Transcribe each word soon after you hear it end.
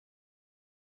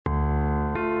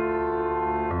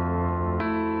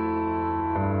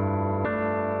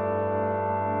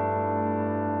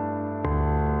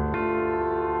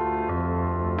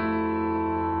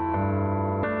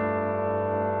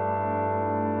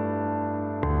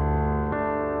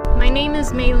My name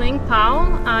is Mei Ling Pao.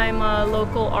 I'm a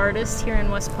local artist here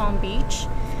in West Palm Beach.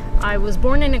 I was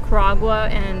born in Nicaragua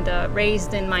and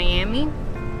raised in Miami.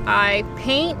 I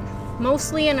paint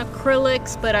mostly in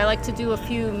acrylics, but I like to do a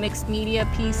few mixed media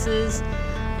pieces.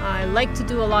 I like to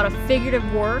do a lot of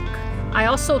figurative work. I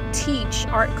also teach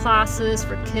art classes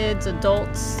for kids,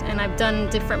 adults, and I've done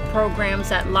different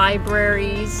programs at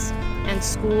libraries and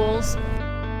schools.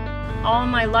 All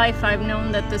my life I've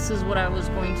known that this is what I was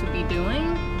going to be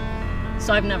doing,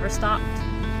 so I've never stopped.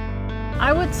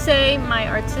 I would say my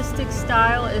artistic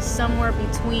style is somewhere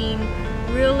between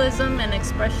realism and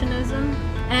expressionism,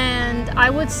 and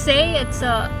I would say it's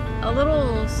a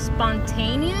little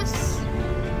spontaneous.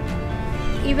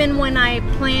 Even when I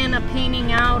plan a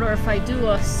painting out or if I do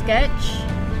a sketch,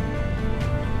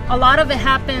 a lot of it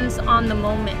happens on the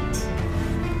moment.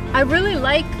 I really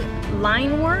like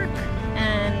line work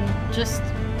and just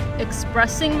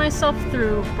expressing myself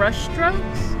through brush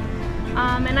strokes.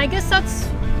 And I guess that's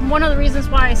one of the reasons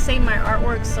why I say my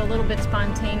artwork's a little bit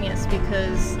spontaneous,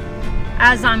 because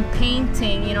as I'm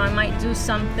painting, you know, I might do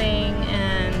something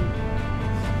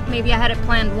and maybe I had it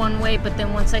planned one way, but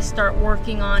then once I start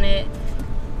working on it,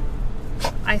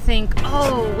 I think,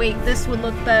 oh wait, this would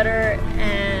look better,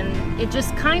 and it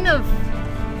just kind of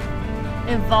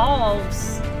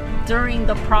evolves during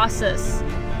the process.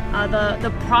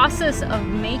 The process of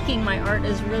making my art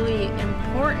is really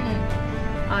important,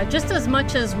 just as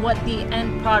much as what the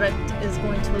end product is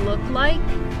going to look like.